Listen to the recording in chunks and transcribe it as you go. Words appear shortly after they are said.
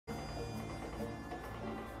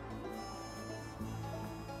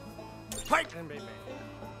Piping me, man.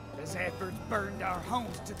 The Zaffords burned our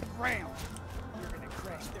homes to the ground. You're gonna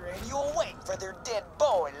crash their annual wake for their dead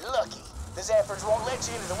boy, Lucky. The Zaffords won't let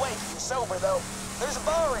you into the wake if you're sober, though. There's a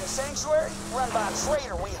bar in Sanctuary run by a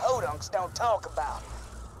traitor we hodunks don't talk about.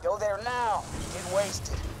 Go there now, get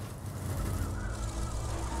wasted.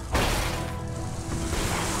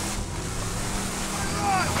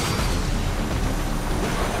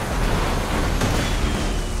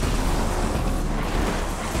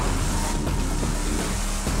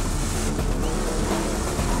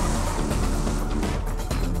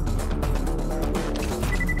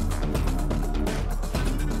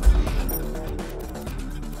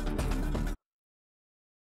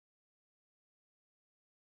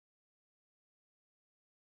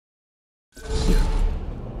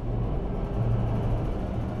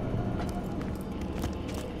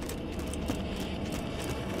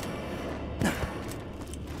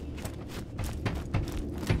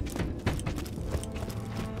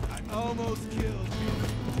 Almost killed you.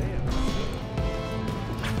 Damn.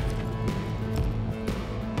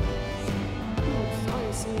 Oh,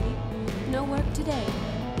 sorry, sweetie. No work today.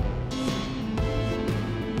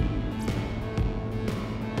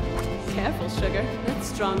 Careful, sugar. That's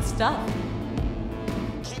strong stuff.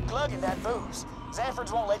 Keep plugging that booze.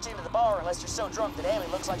 Zaffords won't let you into the bar unless you're so drunk that Amy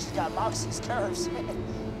looks like she's got Moxie's curves.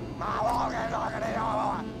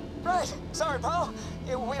 Right. Sorry, Paul.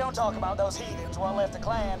 We don't talk about those heathens while left the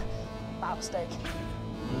clan. My mistake.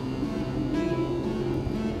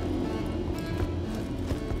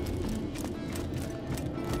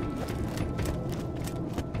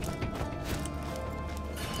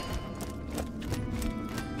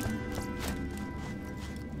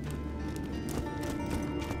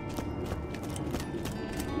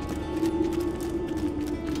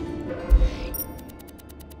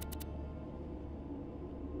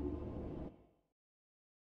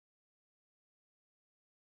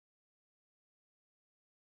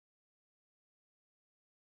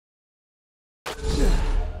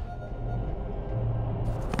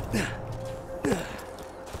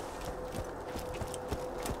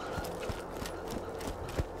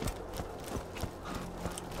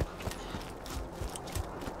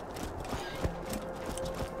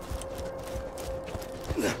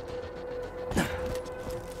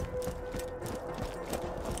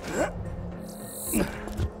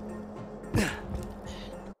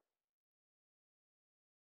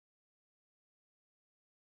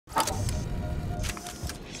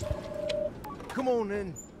 Come on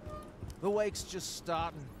in. The wake's just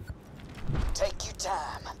starting. Take your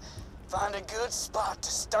time. Find a good spot to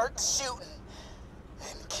start the shooting.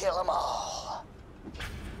 And kill them all.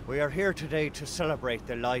 We are here today to celebrate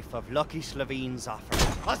the life of Lucky Slavine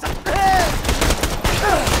Zaffer. Let's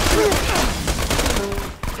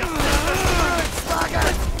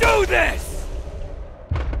do this!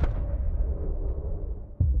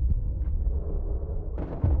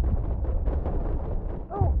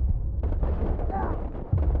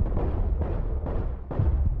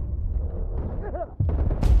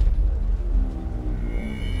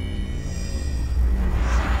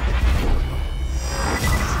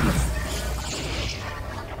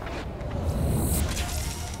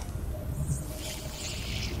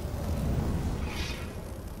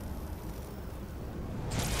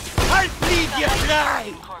 You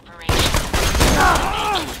die!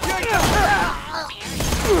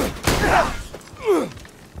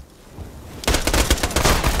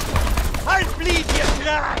 I'll bleed you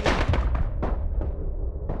dry!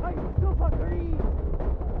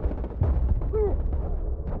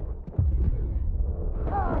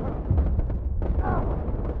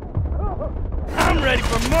 I'm ready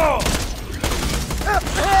for more!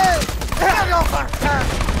 Get over!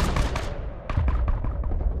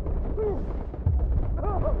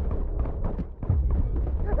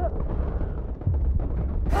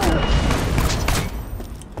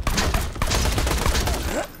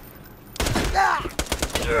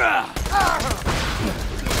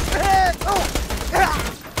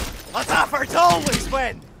 What's Zaffords always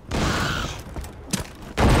win!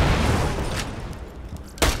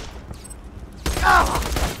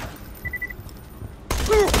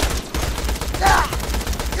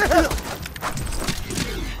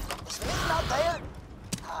 Is Nick not there?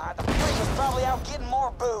 The place was probably out getting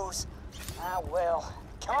more booze. Ah, well.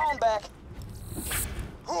 Come on back.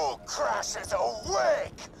 Who crashes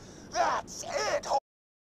awake? That's it!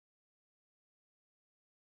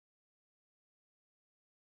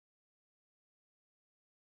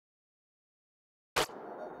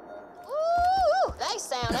 Ooh, they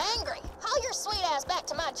sound angry. Haul your sweet ass back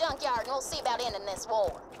to my junkyard and we'll see about ending this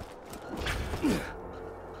war.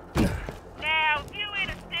 Now, if you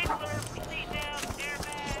ain't a stickler,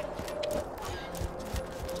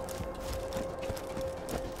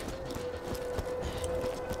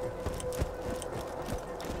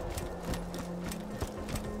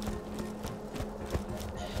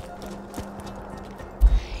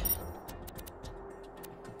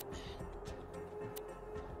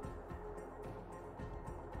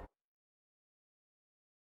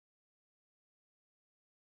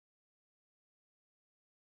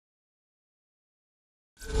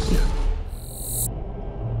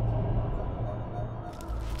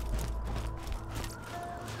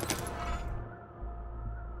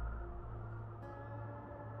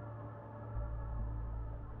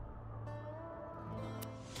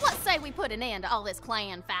 say we put an end to all this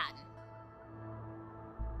clan fighting.